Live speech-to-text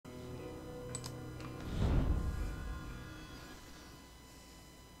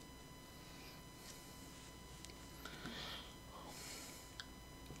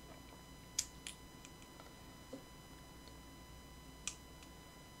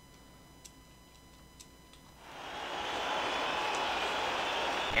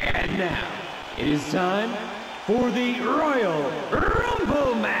now, it is time for the Royal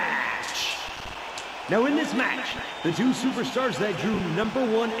Rumble match. Now in this match, the two superstars that drew number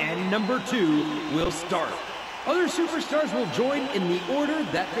 1 and number 2 will start. Other superstars will join in the order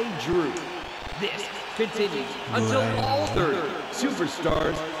that they drew. This continues until all 30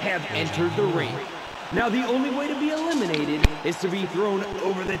 superstars have entered the ring. Now the only way to be eliminated is to be thrown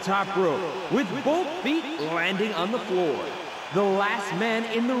over the top rope, with both feet landing on the floor. The last man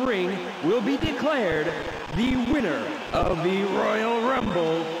in the ring will be declared the winner of the Royal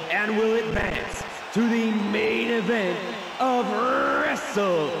Rumble and will advance to the main event of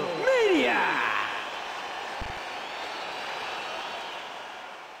WrestleMania!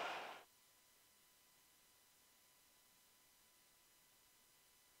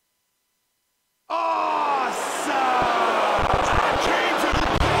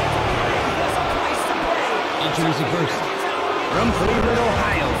 Introducing first, from Cleveland,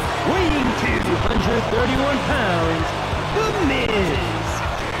 Ohio, weighing 231 pounds, The Miz.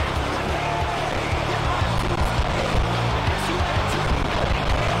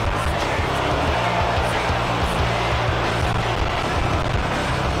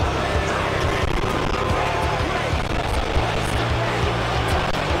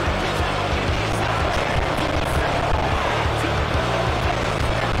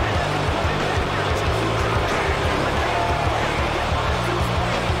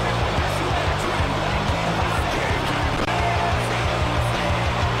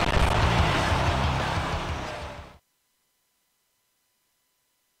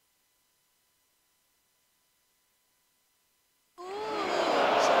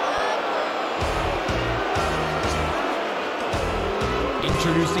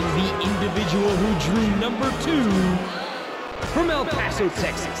 Introducing the individual who drew number 2, from El Paso,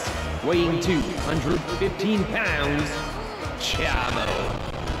 Texas, weighing 215 pounds, Chavo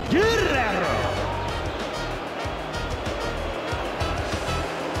Guerrero.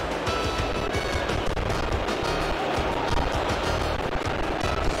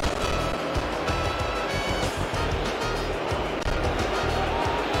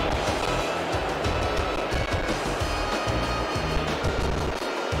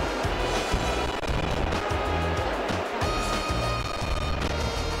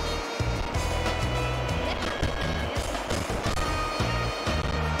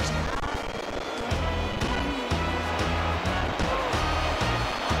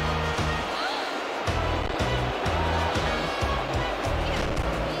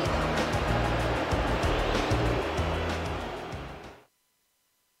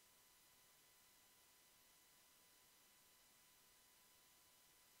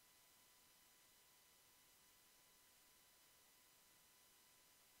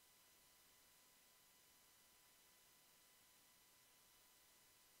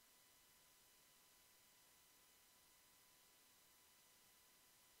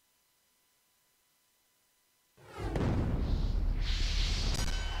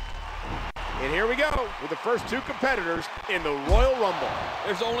 And here we go with the first two competitors in the Royal Rumble.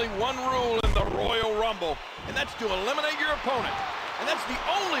 There's only one rule in the Royal Rumble, and that's to eliminate your opponent. And that's the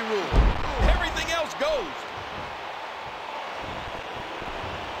only rule. Everything else goes.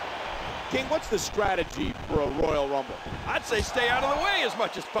 King, what's the strategy for a Royal Rumble? I'd say stay out of the way as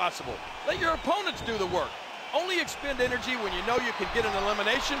much as possible. Let your opponents do the work. Only expend energy when you know you can get an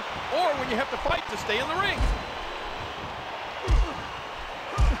elimination or when you have to fight to stay in the ring.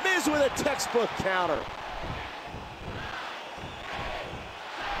 Miz with a textbook counter.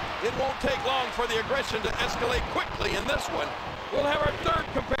 It won't take long for the aggression to escalate quickly in this one. We'll have our third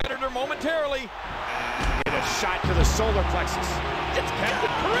competitor momentarily. Hit a shot to the solar plexus. It's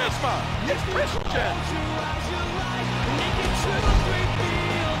Captain Charisma. It's Christian.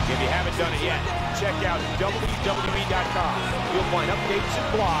 If you haven't done it yet, check out WWE.com. You'll find updates and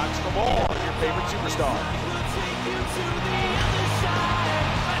blogs from all of your favorite superstars.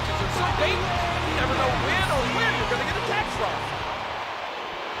 Matches are so deep, you never know when or where you're going to get attacked from.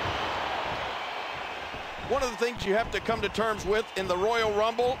 One of the things you have to come to terms with in the Royal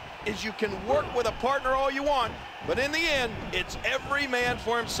Rumble is you can work with a partner all you want, but in the end, it's every man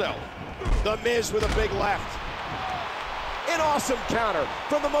for himself. The Miz with a big left. An awesome counter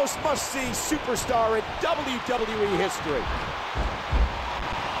from the most must-see superstar in WWE history.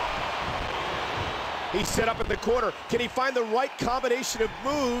 He's set up in the corner. Can he find the right combination of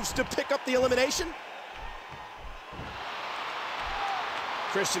moves to pick up the elimination?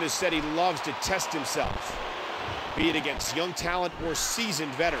 Christian has said he loves to test himself, be it against young talent or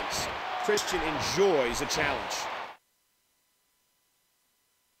seasoned veterans. Christian enjoys a challenge.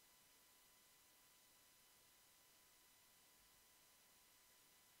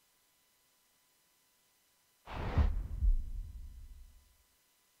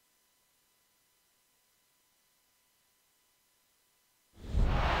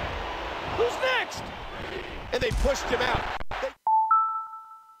 next. And they pushed him out.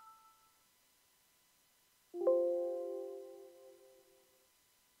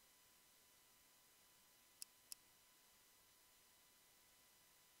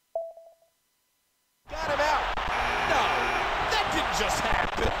 Got him out. No, that didn't just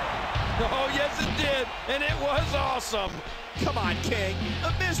happen. Oh, yes, it did, and it was awesome. Come on, King.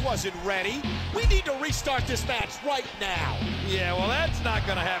 The Miz wasn't ready. We need to restart this match right now. Yeah, well, that's not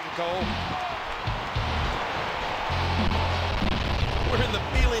going to happen, Cole. We're in the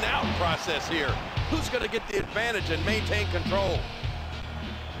feeling out process here. Who's going to get the advantage and maintain control?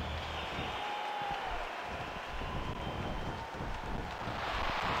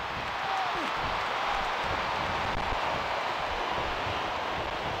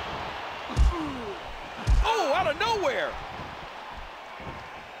 Oh, out of nowhere.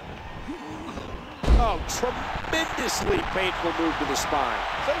 Oh, tremendously painful move to the spine.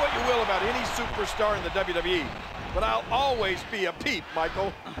 Say what you will about any superstar in the WWE, but I'll always be a peep,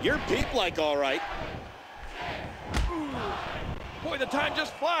 Michael. You're peep-like, all right. Boy, the time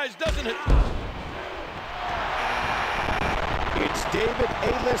just flies, doesn't it? It's David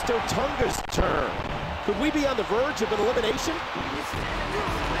A-List Otunga's turn. Could we be on the verge of an elimination?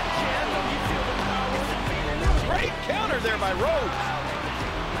 Great counter there by Rhodes.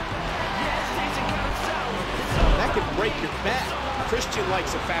 That can break your back. Christian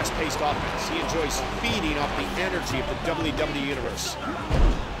likes a fast-paced offense. He enjoys feeding off the energy of the WWE Universe.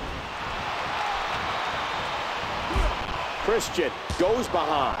 Christian goes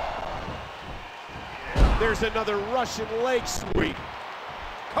behind. There's another Russian leg sweep.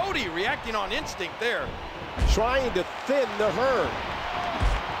 Cody reacting on instinct there. Trying to thin the herd.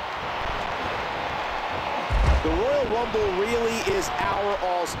 The Royal Rumble really is our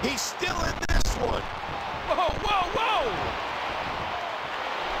all. He's still in this one. Whoa, whoa, whoa!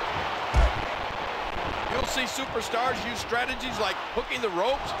 You'll see superstars use strategies like hooking the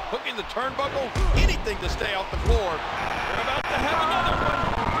ropes, hooking the turnbuckle, anything to stay off the floor. They're about to have another one.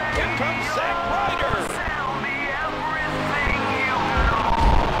 Here comes Zack Ryder.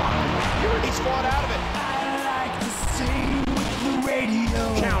 He's fought out of it.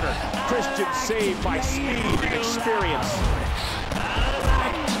 Counter. Christian saved by speed and experience.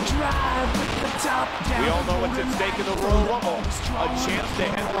 We all know what's at stake in the Royal Rumble. A chance to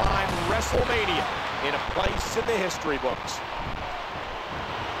headline WrestleMania in a place in the history books.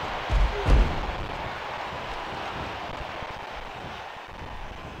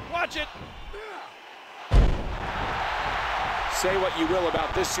 Watch it. Say what you will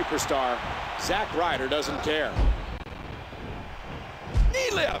about this superstar, Zack Ryder doesn't care.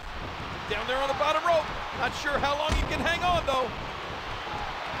 Knee lift. Down there on the bottom rope. Not sure how long he can hang on, though.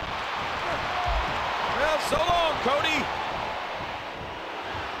 Well, so long, Cody.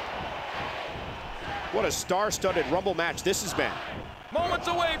 What a star-studded Rumble match this has been. Moments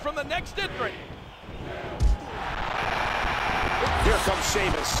away from the next entrant. Here comes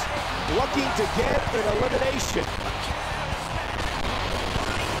Sheamus, looking to get an elimination.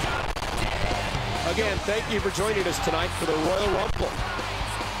 Again, thank you for joining us tonight for the Royal Rumble.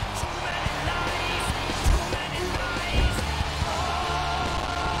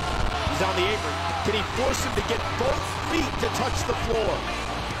 He's on the apron. Can he force him to get both feet to touch the floor?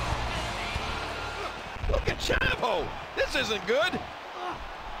 Look at Chavo. This isn't good.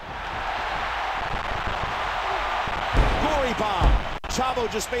 Glory bomb. Chavo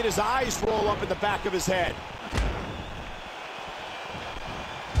just made his eyes roll up in the back of his head.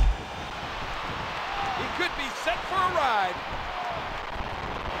 He could be set for a ride.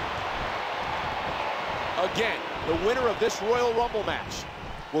 Again, the winner of this Royal Rumble match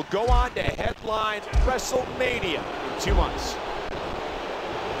will go on to headline WrestleMania in 2 months.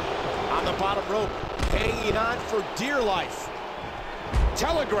 On the bottom rope, hanging on for dear life.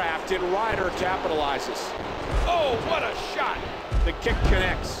 Telegraphed and Ryder capitalizes. Oh, what a shot. The kick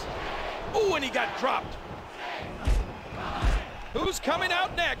connects. Oh, and he got dropped. Who's coming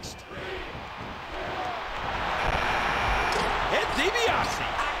out next? Ed DiBiase.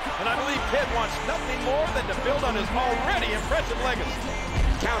 And I believe Ted wants nothing more than to build on his already impressive legacy.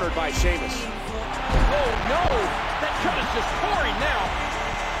 Countered by Sheamus. Oh, no. That cut is just pouring now.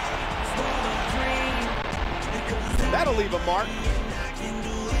 That'll leave a mark.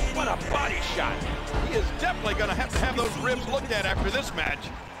 What a body shot. He is definitely going to have those ribs looked at after this match.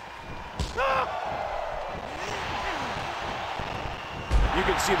 Ah! You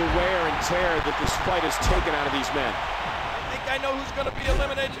can see the wear and tear that this fight has taken out of these men. I think I know who's going to be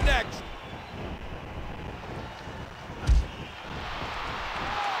eliminated next.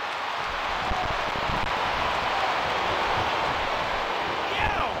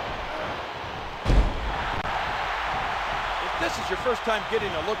 this is your first time getting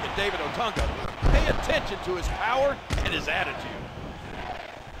a look at David Otunga, pay attention to his power and his attitude.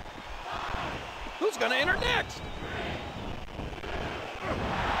 Who's going to enter next?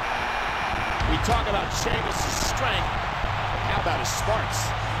 We talk about Sheamus' strength. How about his smarts?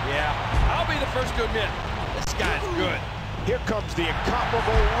 Yeah, I'll be the first to admit, this guy's good. Here comes the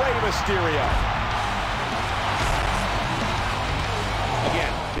incomparable Rey Mysterio.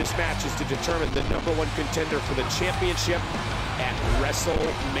 Again, this match is to determine the #1 contender for the championship at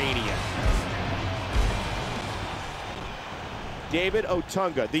WrestleMania. David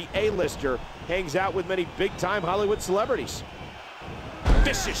Otunga, the A-lister, hangs out with many big-time Hollywood celebrities.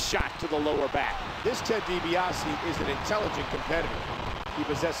 Vicious shot to the lower back. This Ted DiBiase is an intelligent competitor. He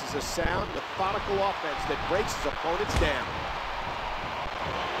possesses a sound, methodical offense that breaks his opponents down.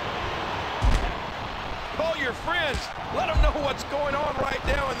 Call your friends. Let them know what's going on right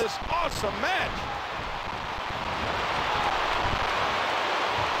now in this awesome match.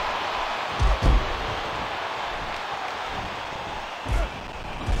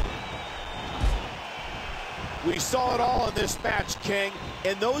 We saw it all in this match, King,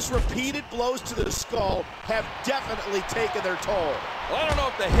 and those repeated blows to the skull have definitely taken their toll. Well, I don't know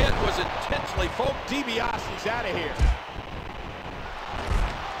if the hit was intentionally focused. DiBiase's out of here.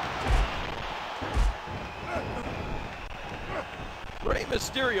 Rey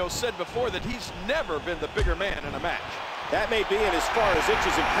Mysterio said before that he's never been the bigger man in a match. That may be in as far as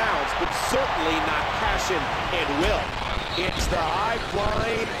inches and pounds, but certainly not passion and will. It's the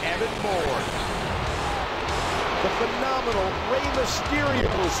high-flying Evan Moore. The phenomenal Rey Mysterio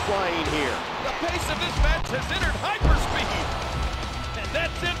is flying here. The pace of this match has entered hyperspeed. And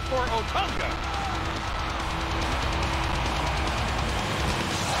that's it for Otunga.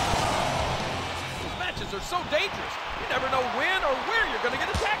 These matches are so dangerous. You never know when or where you're going to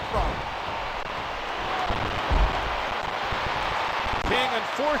get attacked from. King,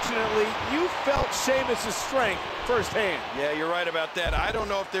 unfortunately, you felt Sheamus' strength firsthand. Yeah, you're right about that. I don't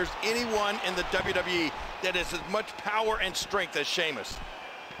know if there's anyone in the WWE that has as much power and strength as Sheamus.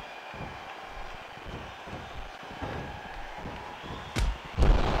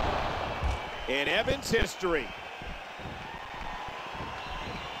 In Evans history.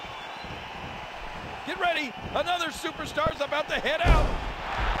 Get ready. Another superstar's about to head out.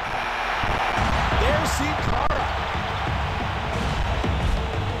 There's Sin Cara.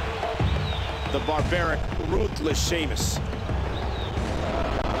 The barbaric, ruthless Sheamus.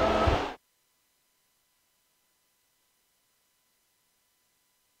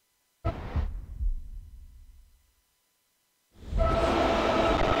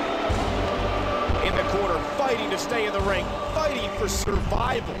 In the corner, fighting to stay in the ring, fighting for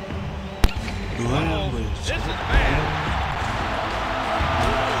survival. This is bad.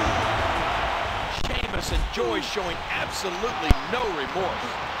 Sheamus enjoys showing absolutely no remorse.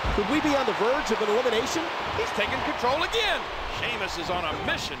 Could we be on the verge of an elimination? He's taking control again. Sheamus is on a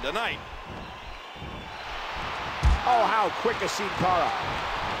mission tonight. Oh, how quick is Sin Cara.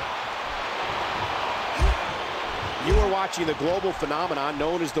 You are watching the global phenomenon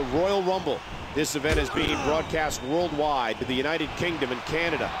known as the Royal Rumble. This event is being broadcast worldwide to the United Kingdom and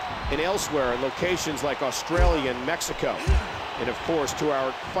Canada, and elsewhere in locations like Australia and Mexico, and of course to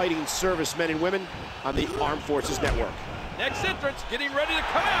our fighting servicemen and women on the Armed Forces Network. Next entrance getting ready to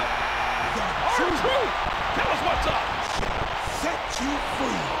come out. R-Truth, tell us what's up. Set you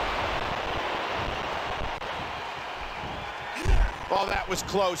free. Oh, that was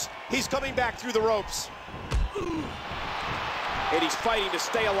close. He's coming back through the ropes. And he's fighting to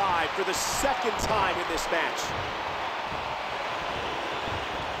stay alive for the second time in this match.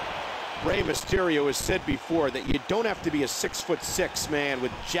 Rey Mysterio has said before that you don't have to be a 6'6" man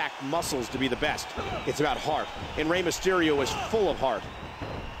with jacked muscles to be the best. It's about heart, and Rey Mysterio is full of heart.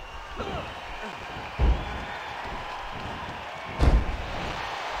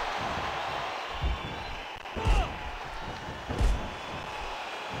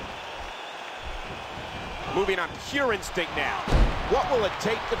 Moving on pure instinct now. What will it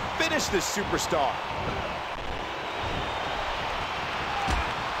take to finish this superstar?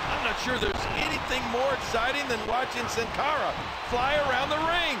 I'm not sure there's anything more exciting than watching Sin Cara fly around the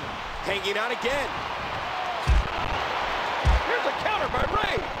ring. Hanging on again. Here's a counter by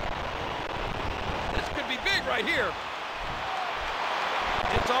Rey. This could be big right here.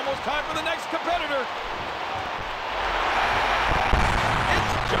 It's almost time for the next competitor.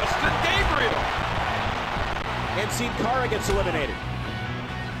 It's Justin Gabriel. And Sin Cara gets eliminated.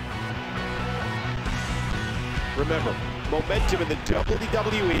 Remember, momentum in the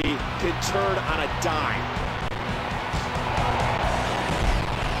WWE can turn on a dime.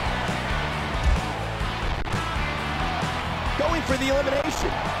 Go for the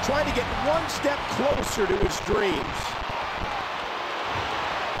elimination, trying to get one step closer to his dreams.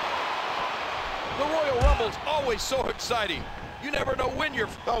 The Royal Rumble's always so exciting. You never know when you're...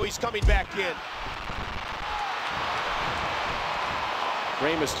 Oh, he's coming back in.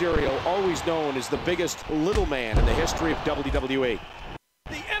 Rey Mysterio, always known as the biggest little man in the history of WWE.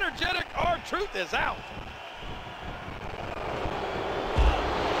 The energetic R-Truth is out.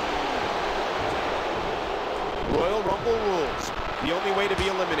 Royal Rumble rules. The only way to be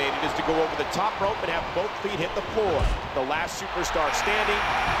eliminated is to go over the top rope and have both feet hit the floor. The last superstar standing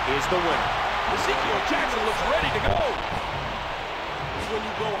is the winner. Ezekiel Jackson looks ready to go. When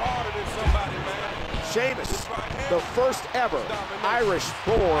you go harder than somebody, man. Sheamus, the first ever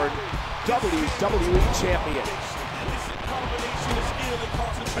Irish-born WWE champion.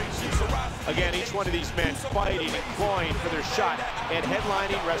 Again, each one of these men fighting and clawing for their shot at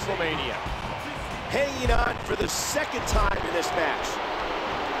headlining WrestleMania. Hanging on for the second time in this match.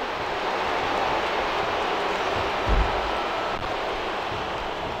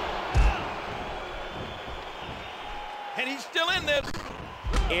 And he's still in this.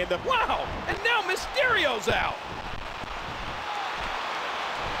 And the... Wow! And now Mysterio's out.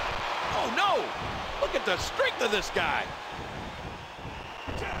 Oh, no! Look at the strength of this guy.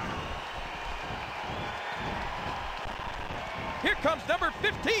 Here comes number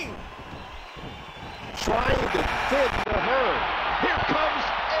 15. Trying to thin the herd. Here comes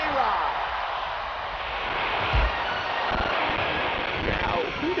A-Rod. Now,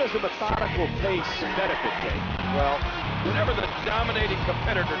 who does a methodical pace benefit, Jake? Well, whenever the dominating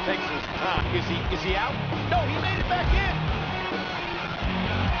competitor takes his time. Is he out? No, he made it back in.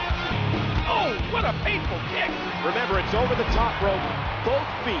 Oh, what a painful kick. Remember, it's over the top rope, both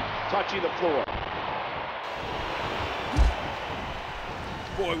feet touching the floor.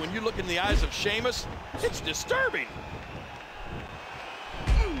 Boy, when you look in the eyes of Sheamus, it's disturbing.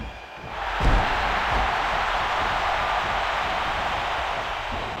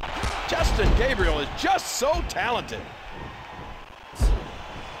 Justin Gabriel is just so talented.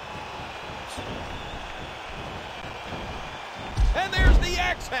 And there's the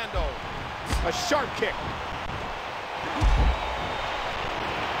axe handle. A sharp kick.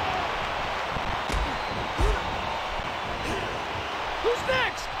 Who's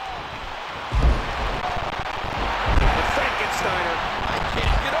next? The Frankensteiner. I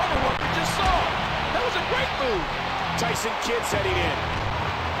can't get over what we just saw. That was a great move. Tyson Kidd's heading in.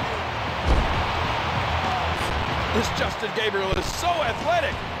 This Justin Gabriel is so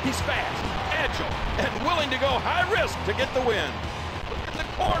athletic. He's fast, agile, and willing to go high risk to get the win. Look at the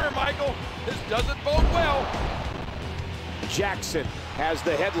corner, Michael. This doesn't bode well. Jackson has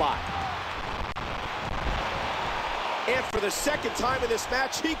the headlock. And for the second time in this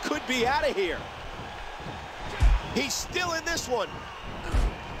match, he could be out of here. He's still in this one.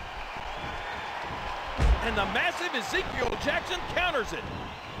 And the massive Ezekiel Jackson counters it.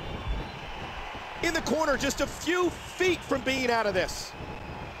 In the corner, just a few feet from being out of this.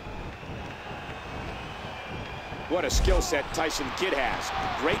 What a skill set Tyson Kidd has.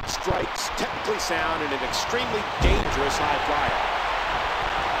 Great strikes, technically sound, and an extremely dangerous high flyer.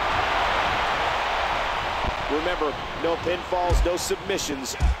 Remember, no pinfalls, no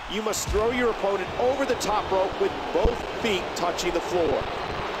submissions. You must throw your opponent over the top rope with both feet touching the floor.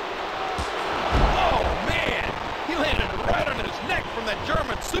 Oh, man! He landed right on his neck from that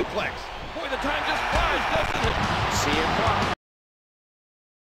German suplex. Boy, the time just flies, doesn't it? CM Punk.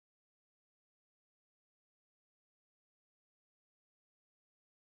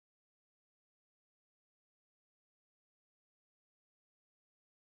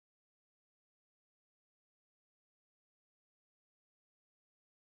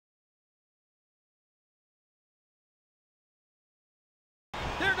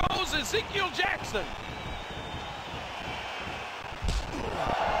 There goes Ezekiel Jackson.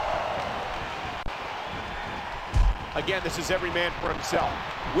 Again, this is every man for himself.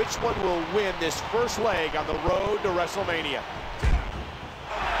 Which one will win this first leg on the road to WrestleMania?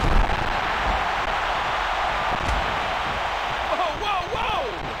 Whoa, whoa, whoa!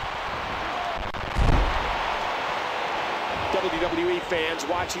 WWE fans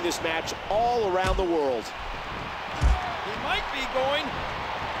watching this match all around the world. He might be going.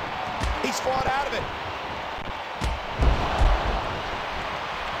 He's fought out of it.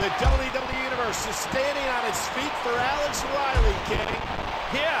 The WWE Universe is standing on its feet for Alex Riley, Kenny.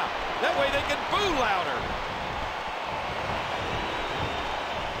 Yeah, that way they can boo louder.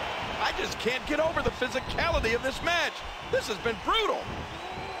 I just can't get over the physicality of this match. This has been brutal.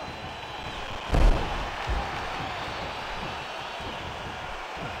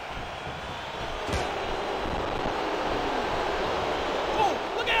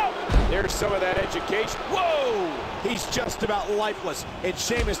 There's some of that education. Whoa! He's just about lifeless, and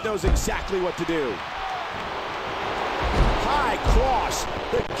Sheamus knows exactly what to do. High cross.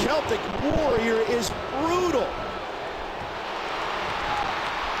 The Celtic Warrior is brutal.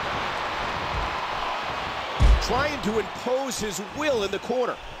 Trying to impose his will in the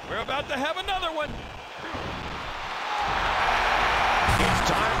corner. We're about to have another one. It's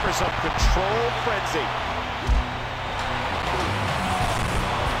time for some controlled frenzy.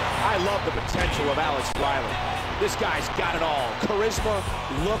 I love the potential of Alex Riley. This guy's got it all. Charisma,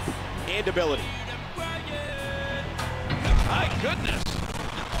 look, and ability. My goodness.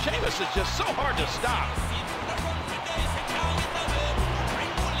 Sheamus is just so hard to stop.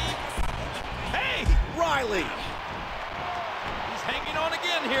 Hey! Riley. He's hanging on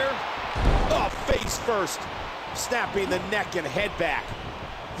again here. Oh, face first. Snapping the neck and head back.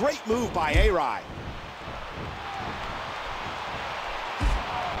 Great move by A-Rye.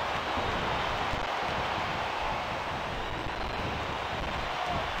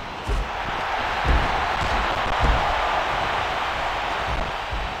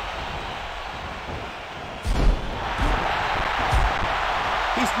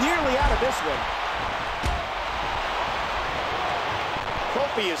 He's nearly out of this one.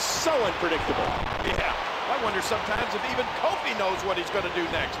 Kofi is so unpredictable. Yeah, I wonder sometimes if even Kofi knows what he's going to do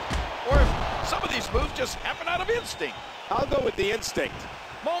next. Or if some of these moves just happen out of instinct. I'll go with the instinct.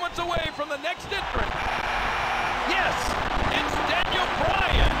 Moments away from the next entrant. Yes, it's Daniel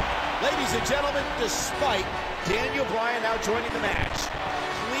Bryan. Ladies and gentlemen, despite Daniel Bryan now joining the match,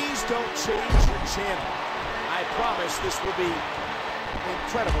 please don't change your channel. I promise this will be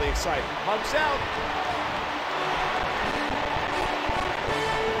incredibly exciting. Hugs out.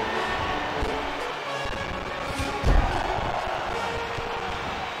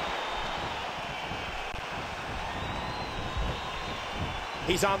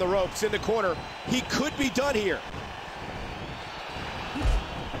 He's on the ropes in the corner. He could be done here.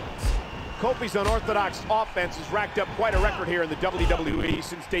 Kofi's unorthodox offense has racked up quite a record here in the WWE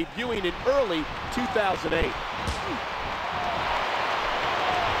since debuting in early 2008.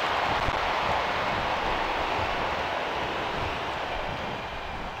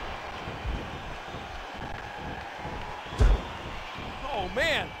 Oh,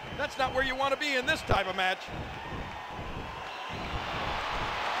 man, that's not where you want to be in this type of match.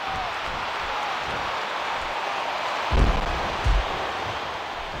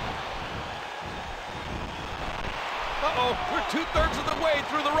 Uh-oh, we're 2/3 of the way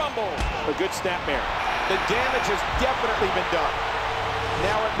through the Rumble. A good snapmare. The damage has definitely been done.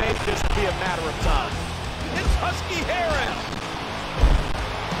 Now it may just be a matter of time. It's Husky Harris.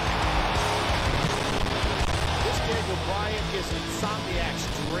 This Daniel Bryan is Insomniac's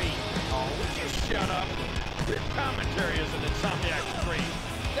dream. Oh, would you shut up? Your commentary is an Insomniac's dream.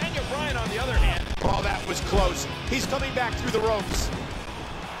 Daniel Bryan, on the other hand. Oh, that was close. He's coming back through the ropes.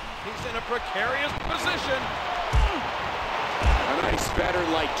 He's in a precarious position. A nice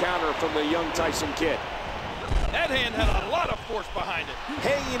batter-like counter from the young Tyson Kidd. That hand had a lot of force behind it.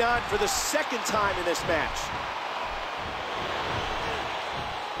 Hanging on for the second time in this match.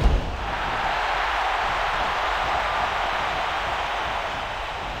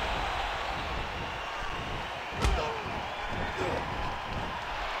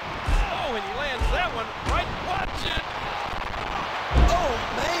 Oh, and he lands that one right. Watch it. Oh,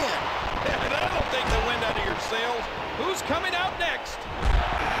 man. That'll take the wind out of your sails. Who's coming out next?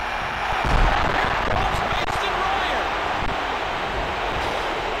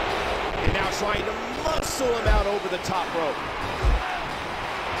 And now trying to muscle him out over the top rope.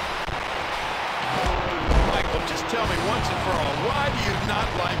 Michael, just tell me once and for all, why do you not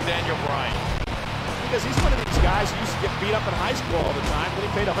like Daniel Bryan? Because he's one of these guys who used to get beat up in high school all the time. Then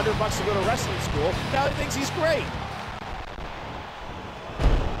he paid $100 to go to wrestling school. Now he thinks he's great.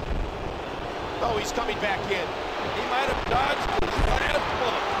 Oh, he's coming back in. He might have dodged the last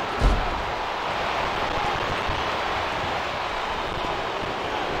bullet.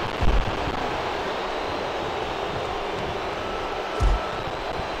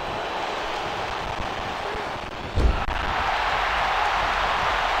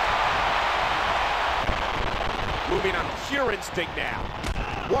 Moving on pure instinct now.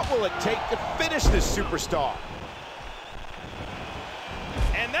 What will it take to finish this superstar?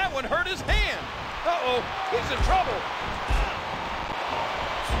 And that one hurt his hand. Uh-oh, he's in trouble.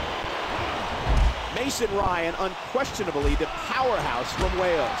 Mason Ryan, unquestionably the powerhouse from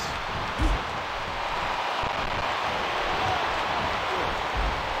Wales.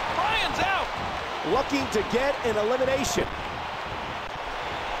 Bryan's out. Looking to get an elimination.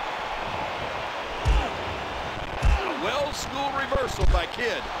 A well-schooled reversal by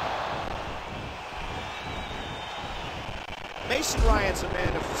Kidd. Mason Ryan's a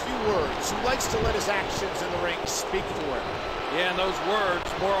man of few words who likes to let his actions in the ring speak for him. Yeah, and those words,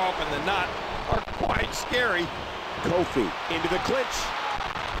 more often than not, are quite scary. Kofi into the clinch.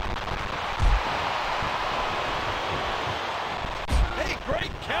 Hey,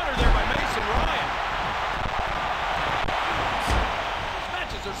 great counter there by Mason Ryan. These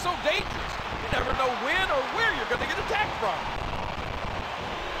matches are so dangerous. You never know when or where you're going to get attacked from.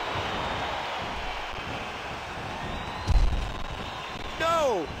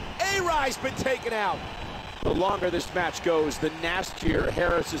 No! A-Rye's been taken out. The longer this match goes, the nastier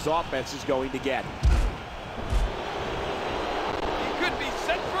Harris's offense is going to get. He could be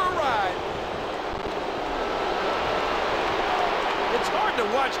set for a ride. It's hard to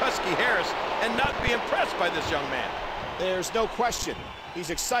watch Husky Harris and not be impressed by this young man. There's no question.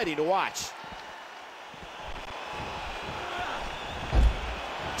 He's exciting to watch.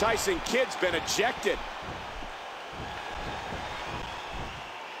 Tyson Kidd's been ejected.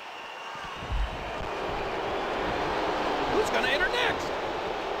 Who's going to enter next?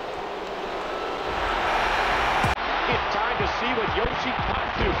 It's time to see what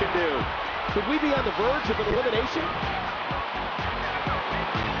Yoshitatsu can do. Could we be on the verge of an elimination?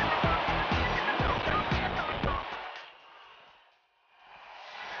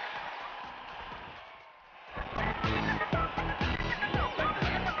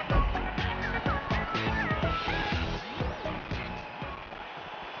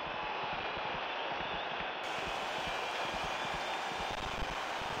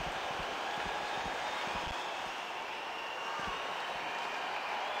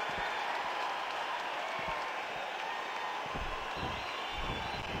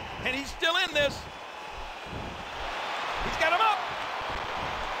 And he's still in this. He's got him up.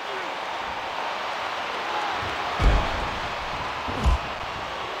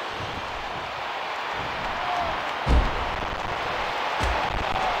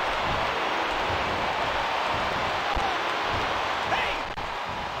 Hey!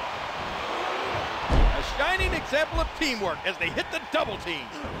 A shining example of teamwork as they hit the double team.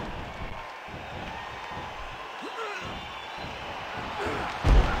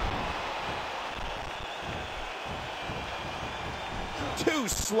 Too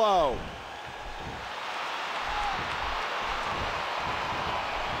slow.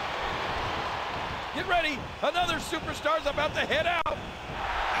 Get ready. Another superstar's about to head out.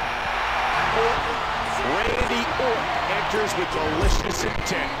 Randy Orton enters with malicious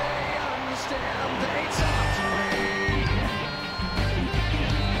intent.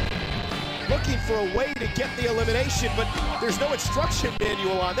 Looking for a way to get the elimination, but there's no instruction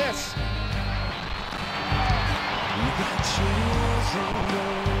manual on this.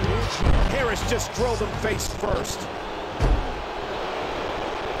 Harris just drilled him face first.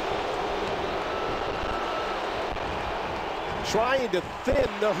 Trying to thin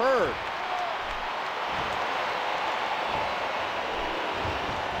the herd.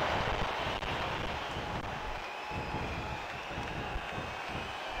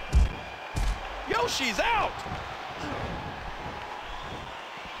 Yoshi's out.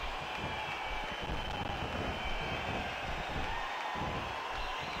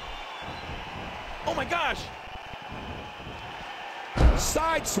 Oh my gosh!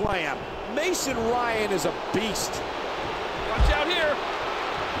 Side slam. Mason Ryan is a beast. Watch out here.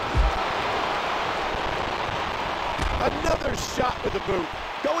 Another shot with the boot.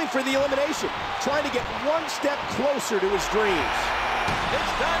 Going for the elimination. Trying to get one step closer to his dreams.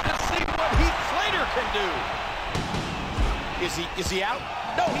 It's time to see what Heath Slater can do. Is he out?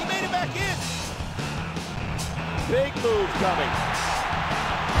 No, he made it back in. Big move coming.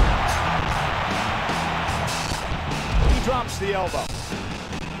 He drops the elbow.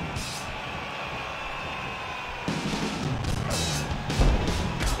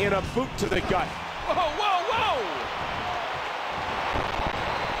 In a boot to the gut. Whoa, whoa, whoa!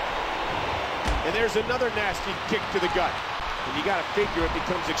 And there's another nasty kick to the gut. And you gotta figure it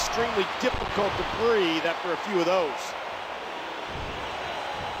becomes extremely difficult to breathe after a few of those.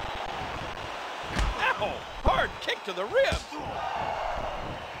 Ow! Hard kick to the ribs.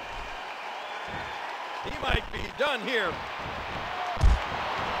 He might be done here.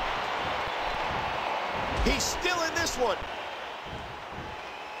 He's still in this one.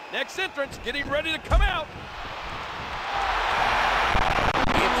 Next entrance, getting ready to come out.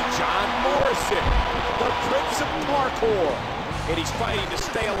 It's John Morrison, the Prince of Parkour. And he's fighting to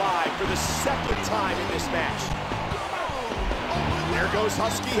stay alive for the second time in this match. There goes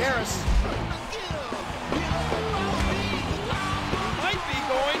Husky Harris. Might be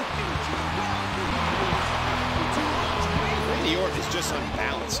going. Randy Orton is just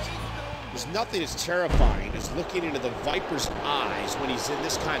unbalanced. There's nothing as terrifying as looking into the Viper's eyes when he's in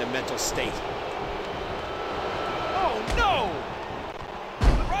this kind of mental state. Oh, no!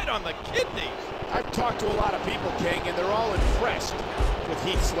 Right on the kidneys. I've talked to a lot of people, King, and they're all impressed with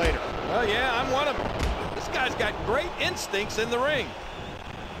Heath Slater. Oh, yeah, I'm one of them. This guy's got great instincts in the ring.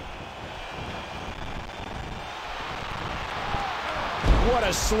 What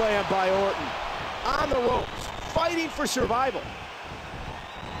a slam by Orton. On the ropes, fighting for survival.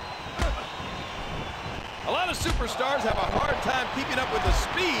 A lot of superstars have a hard time keeping up with the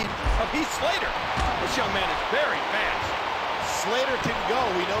speed of Heath Slater. This young man is very fast. Slater can go,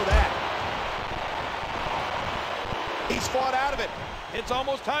 we know that. He's fought out of it. It's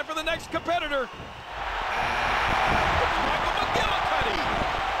almost time for the next competitor. It's Michael McGillicuddy.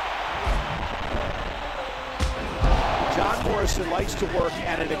 John Morrison likes to work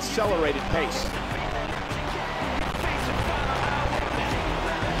at an accelerated pace.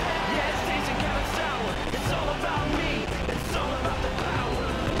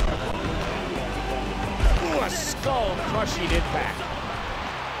 Ooh, a skull-crushing impact.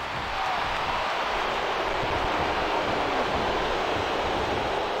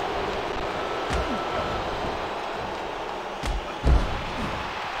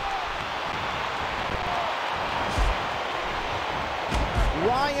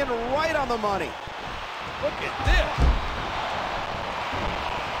 Ryan right on the money. Look at this.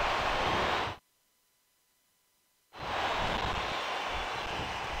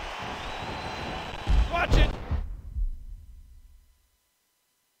 Watch it.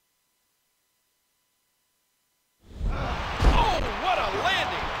 Oh, what a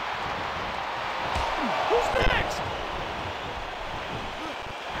landing. Who's next?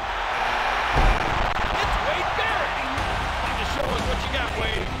 It's Wade Barrett. Just show us what you got,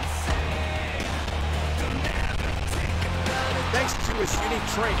 Wade. Thanks to his unique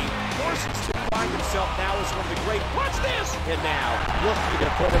training, Morrison's defined himself now as one of the great. Watch this. And now, looking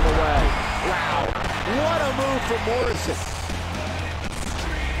to put him away. Wow, what a move from Morrison.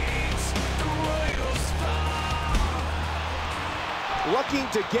 Looking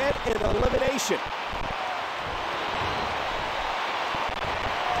to get an elimination.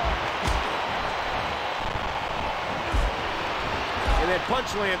 And that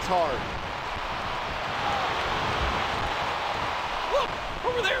punch lands hard. Look,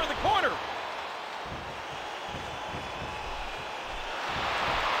 over there in the corner.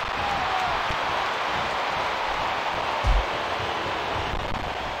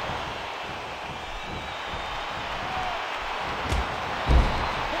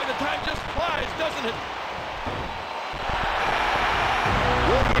 Boy, the time just flies, doesn't it?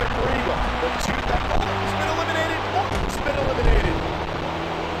 William Regal, the two that has been eliminated. Orton's been eliminated.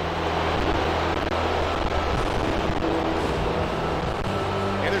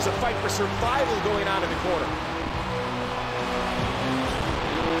 And there's a fight for survival going on in the corner.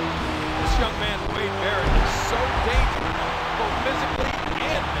 This young man, Wade Barrett, is so dangerous, both physically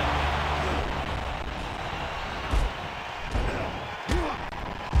and mentally.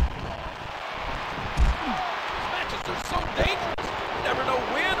 These matches are so dangerous. You never know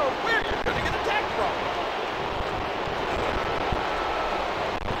when or where you're going to get attacked from.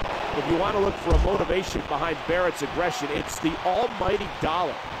 If you want to look for a motivation behind Barrett's aggression, it's the almighty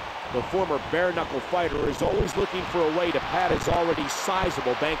dollar. The former bare-knuckle fighter is always looking for a way to pad his already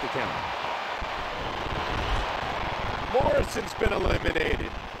sizable bank account. Morrison's been eliminated.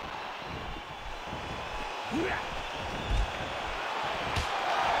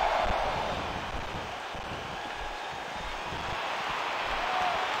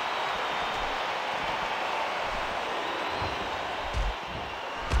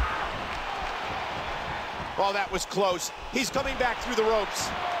 Oh, that was close. He's coming back through the ropes.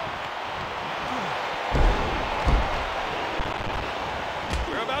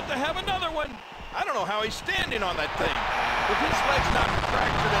 We're about to have another one. I don't know how he's standing on that thing. If his leg's not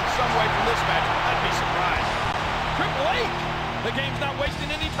fractured in some way from this match, I'd be surprised. Triple H! The game's not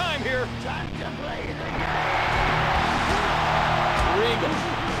wasting any time here. Time to play the game. Regal,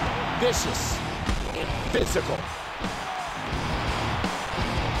 vicious and physical.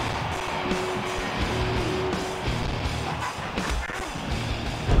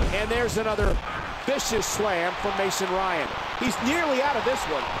 And there's another vicious slam from Mason Ryan. He's nearly out of this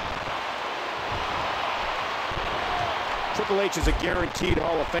one. Triple H is a guaranteed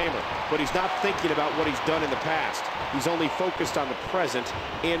Hall of Famer, but he's not thinking about what he's done in the past. He's only focused on the present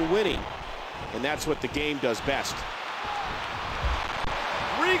and winning. And that's what the game does best.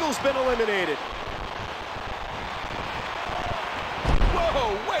 Regal's been eliminated.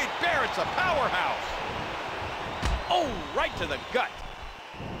 Whoa, Wade Barrett's a powerhouse. Oh, right to the gut.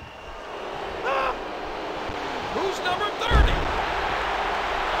 Who's number 30?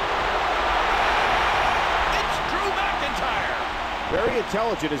 It's Drew McIntyre. Very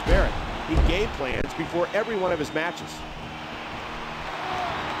intelligent is Barrett. He game plans before every one of his matches.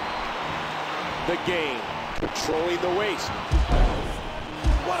 The game, controlling the waist.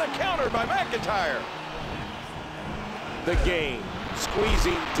 What a counter by McIntyre. The game,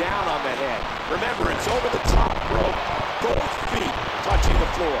 squeezing down on the head. Remember, it's over the top rope. Both feet touching the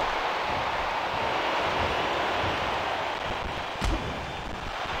floor.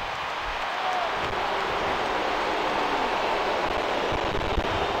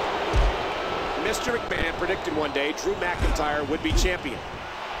 Mr. McMahon predicted one day Drew McIntyre would be champion.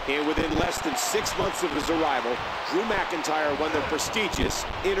 And within less than 6 months of his arrival, Drew McIntyre won the prestigious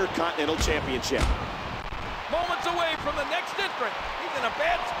Intercontinental Championship. Moments away from the next entrant. He's in a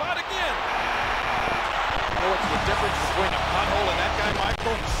bad spot again. You know what's the difference between a pothole and that guy,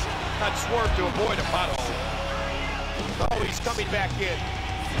 Michael? I'd swerve to avoid a pothole. Oh, he's coming back in.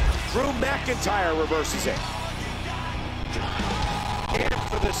 Drew McIntyre reverses it. And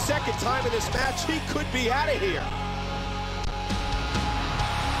for the second time in this match, he could be out of here.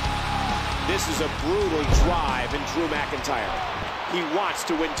 This is a brutal drive in Drew McIntyre. He wants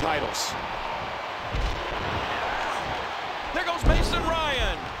to win titles. There goes Mason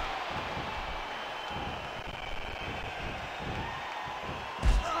Ryan.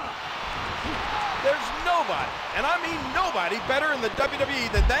 There's nobody, and I mean nobody, better in the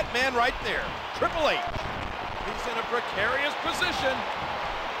WWE than that man right there, Triple H. He's in a precarious position.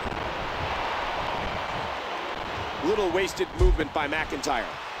 Little wasted movement by McIntyre.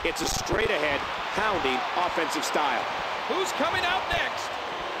 It's a straight-ahead, pounding offensive style. Who's coming out next?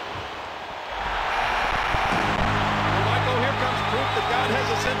 Well, Michael, here comes proof that God has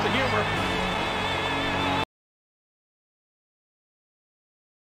a sense of humor.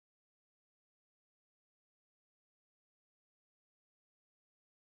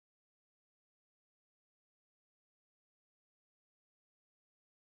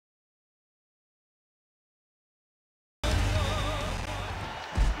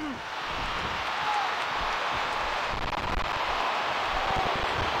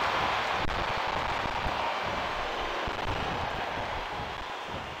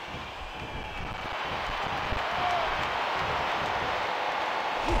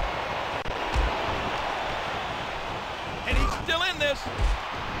 And he's still in this.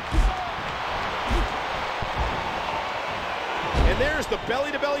 And there's the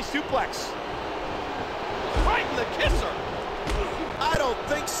belly-to-belly suplex. Right in the kisser. I don't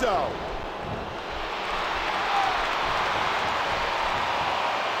think so.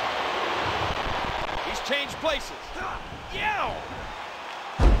 He's changed places. Yow!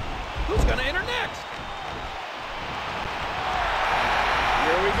 Who's gonna enter next?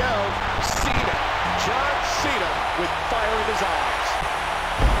 Here we go. Cena. John Cena with fire in his eyes.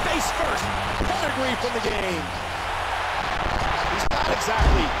 Face first. Pedigree from the game. He's not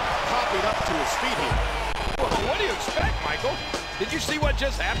exactly popping up to his feet here. Well, what do you expect, Michael? Did you see what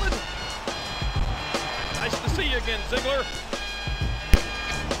just happened? Nice to see you again, Ziggler.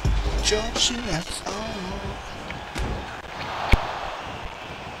 John Cena's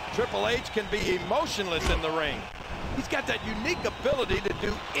Triple H can be emotionless in the ring. He's got that unique ability to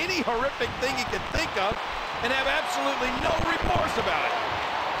do any horrific thing he can think of and have absolutely no remorse about it.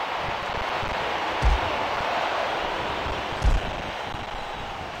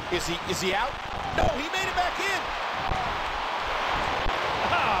 Is he out? No, he made it back in.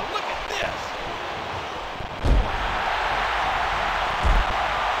 Ah, look at this.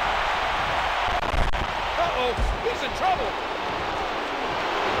 Uh-oh, he's in trouble.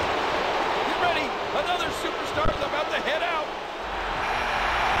 Get ready, another superstar is about to head out.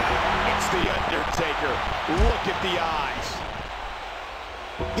 It's The Undertaker. Look at the eyes.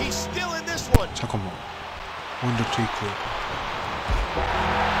 He's still in this one. 잠깐만. Undertaker.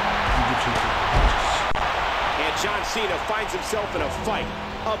 And John Cena finds himself in a fight.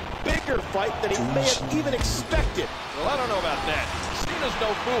 A bigger fight than he may have even expected. Well, I don't know about that. Cena's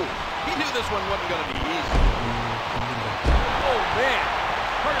no fool. He knew this one wasn't going to be easy. Oh, man.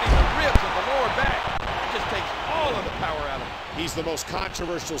 Targeting the ribs and the lower back. It just takes all of the power out of him. He's the most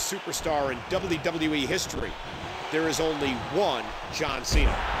controversial superstar in WWE history. There is only one John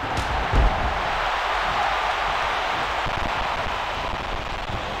Cena.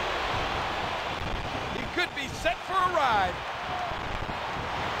 He could be set for a ride.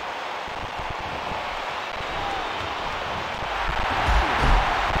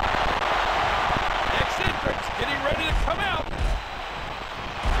 Next entrance, getting ready to come out.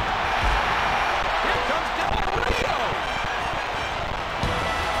 Here comes Del Rio.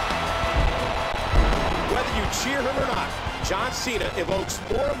 John Cena evokes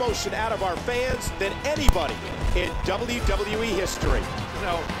more emotion out of our fans than anybody in WWE history. You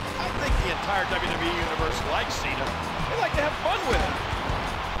know, I think the entire WWE universe likes Cena. They like to have fun with him.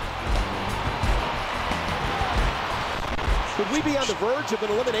 Could we be on the verge of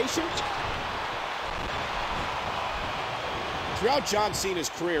an elimination? Throughout John Cena's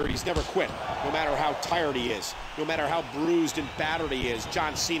career, he's never quit. No matter how tired he is, no matter how bruised and battered he is,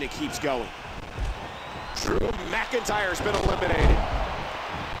 John Cena keeps going. Drew McIntyre's been eliminated.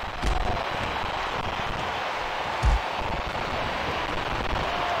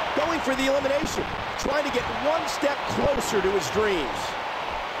 Going for the elimination, trying to get one step closer to his dreams.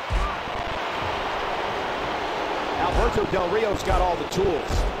 Alberto Del Rio's got all the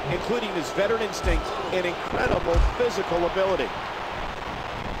tools, including his veteran instinct and incredible physical ability.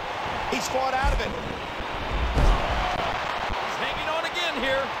 He's fought out of it. He's hanging on again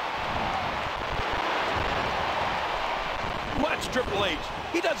here. Watch Triple H.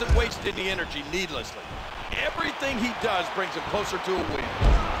 He doesn't waste any energy needlessly. Everything he does brings him closer to a win.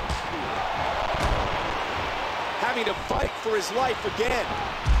 Having to fight for his life again.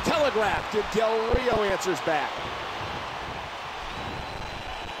 Telegraphed, and Del Rio answers back.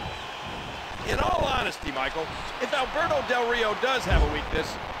 In all honesty, Michael, if Alberto Del Rio does have a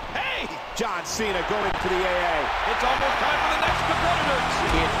weakness, hey! John Cena going to the AA. It's almost time for the next competitor.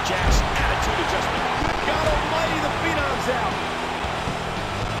 And Jack's attitude adjustment. Good God almighty, the Phenom's out.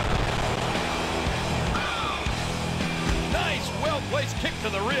 Nice, well-placed kick to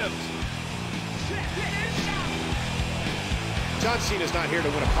the ribs. John Cena's not here to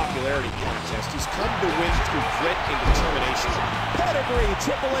win a popularity contest. He's come to win through grit and determination. Pedigree,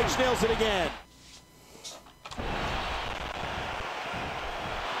 Triple H nails it again.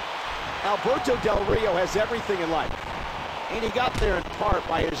 Alberto Del Rio has everything in life, and he got there in part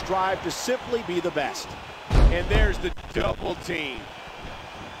by his drive to simply be the best. And there's the double team.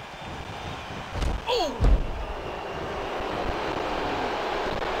 Oh!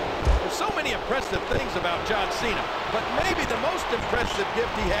 There's so many impressive things about John Cena, but maybe the most impressive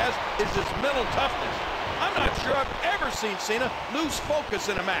gift he has is his mental toughness. I'm not sure I've ever seen Cena lose focus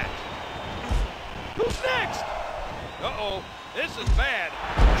in a match. Who's next? Uh-oh, this is bad.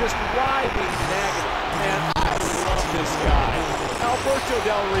 Just writhing negative. Man, I love this guy. Alberto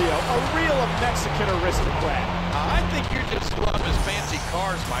Del Rio, a real Mexican aristocrat. I think you just love his fancy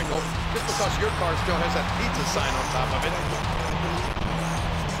cars, Michael, just because your car still has that pizza sign on top of it.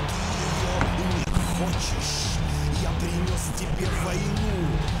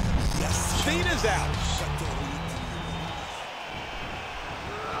 Cena's out.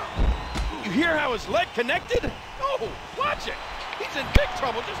 You hear how his leg connected? Oh, watch it. He's in big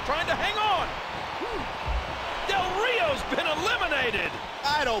trouble just trying to hang on. Del Rio's been eliminated.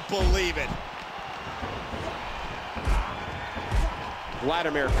 I don't believe it.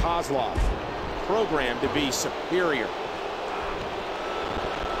 Vladimir Kozlov, programmed to be superior.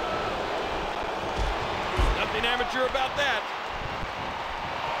 Nothing amateur about that.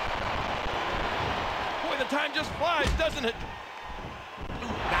 Boy, the time just flies, doesn't it?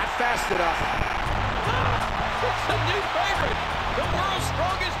 Not fast enough. It's a new favorite. The world's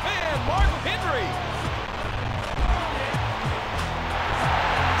strongest man, Mark Henry.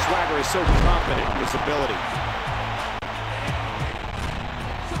 Swagger is so confident in his ability.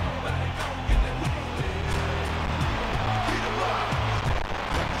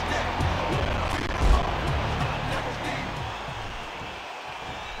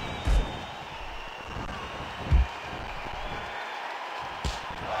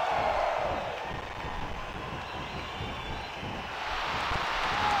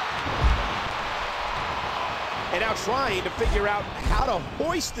 And now trying to figure out how to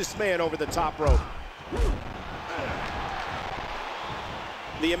hoist this man over the top rope.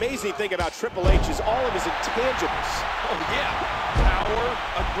 The amazing thing about Triple H is all of his intangibles. Oh, yeah. Power,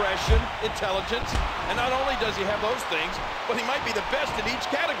 aggression, intelligence. And not only does he have those things, but he might be the best in each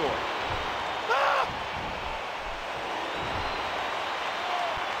category. Ah!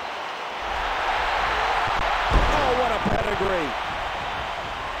 Oh, what a pedigree.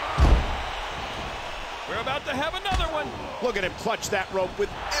 We're about to have another one. Look at him clutch that rope with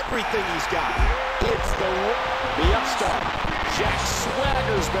everything he's got. It's the upstart. Jack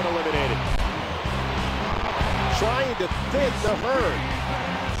Swagger's been eliminated. Trying to thin the herd.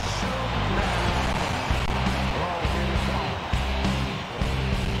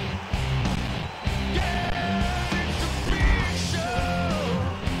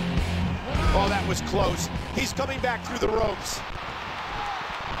 Oh, that was close. He's coming back through the ropes.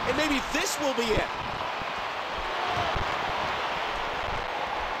 And maybe this will be it.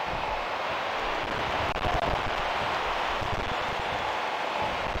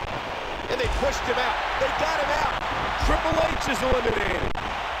 match is eliminated.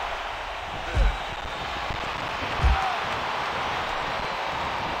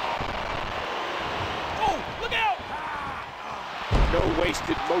 Oh, look out! No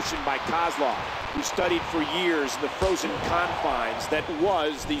wasted motion by Kozlov, who studied for years in the frozen confines that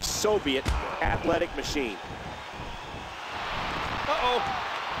was the Soviet athletic machine. Uh-oh.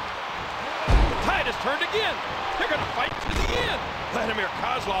 The tide has turned again. They're going to fight to the end. Vladimir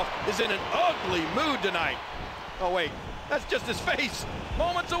Kozlov is in an ugly mood tonight. Oh, wait. That's just his face.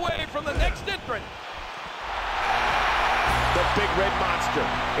 Moments away from the next entrant. The big red monster.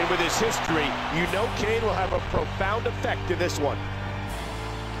 And with his history, you know Kane will have a profound effect in this one.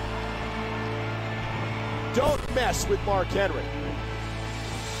 Don't mess with Mark Henry.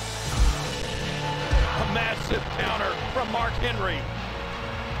 A massive counter from Mark Henry.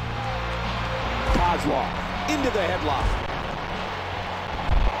 Kozlov into the headlock.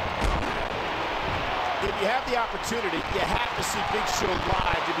 If you have the opportunity, you have to see Big Show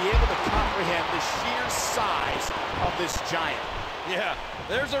live to be able to comprehend the sheer size of this giant. Yeah,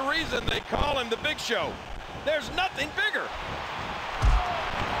 there's a reason they call him the Big Show. There's nothing bigger.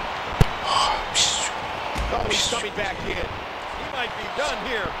 Oh, he's coming back in. He might be done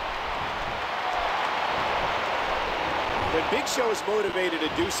here. When Big Show is motivated to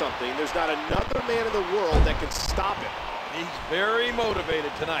do something, there's not another man in the world that can stop him. He's very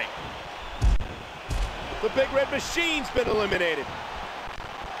motivated tonight. The Big Red Machine's been eliminated.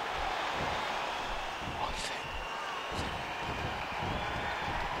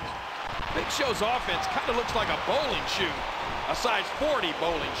 Big Show's offense kind of looks like a bowling shoe, a size 40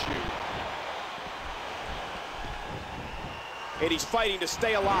 bowling shoe. And he's fighting to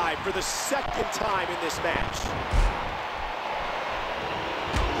stay alive for the second time in this match.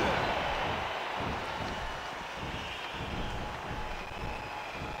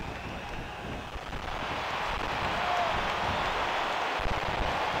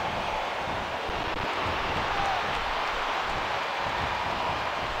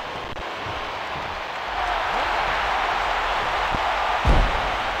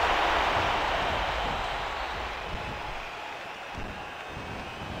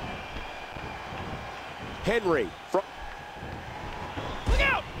 Henry from... Look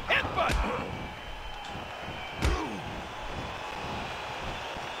out! Headbutt!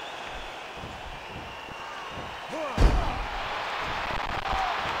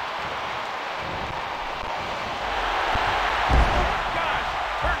 Gosh!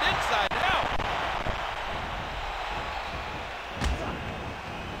 Turned inside out!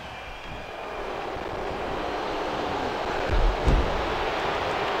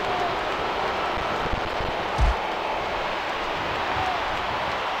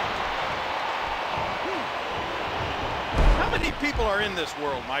 People are in this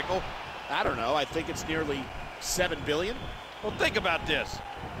world, Michael. I don't know. I think it's nearly 7 billion. Well, think about this.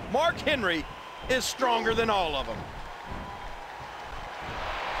 Mark Henry is stronger than all of them.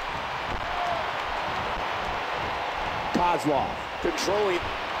 Kozlov controlling.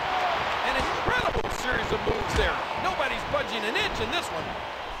 An incredible series of moves there. Nobody's budging an inch in this one.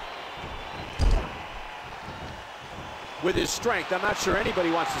 With his strength, I'm not sure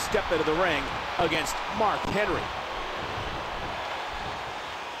anybody wants to step into the ring against Mark Henry.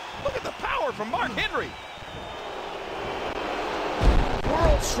 Look at the power from Mark Henry.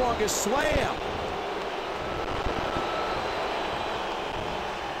 World's strongest slam.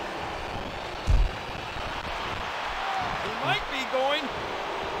 He might be going.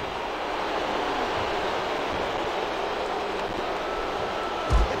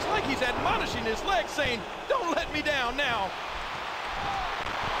 It's like he's admonishing his legs, saying, "Don't let me down now."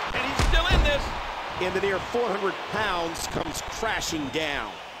 And he's still in this. And the near 400 pounds comes crashing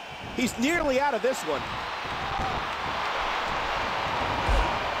down. He's nearly out of this one.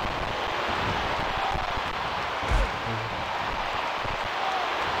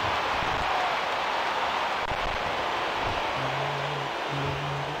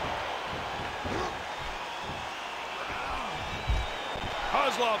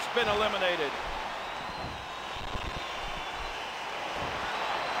 Kozlov's been eliminated.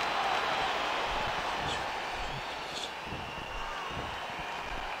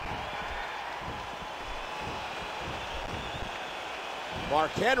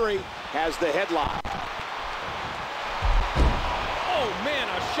 Mark Henry has the headlock. Oh, man,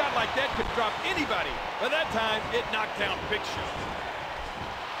 a shot like that could drop anybody. But that time, it knocked down Big Show.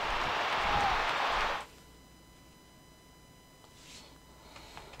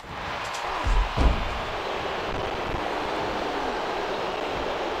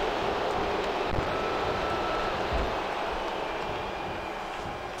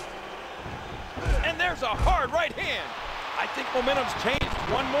 And there's a hard right hand. I think momentum's changed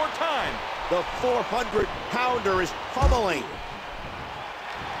one more time. The 400-pounder is pummeling.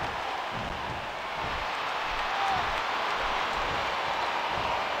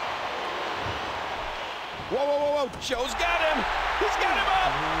 Whoa, whoa, whoa, whoa. Show's got him. He's got him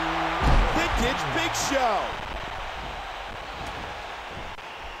up. Vintage Big Show.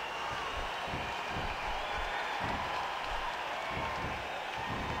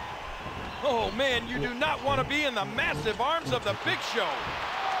 Oh, man, you do not want to be in the massive arms of the Big Show.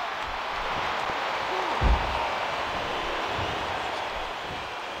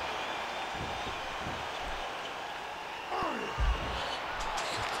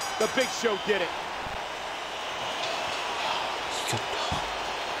 The Big Show did it.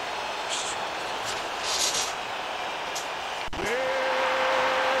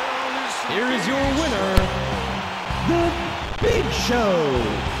 Here is your winner, the Big Show.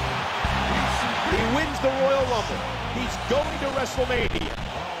 He wins the Royal Rumble. He's going to WrestleMania.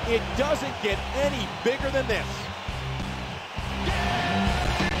 It doesn't get any bigger than this.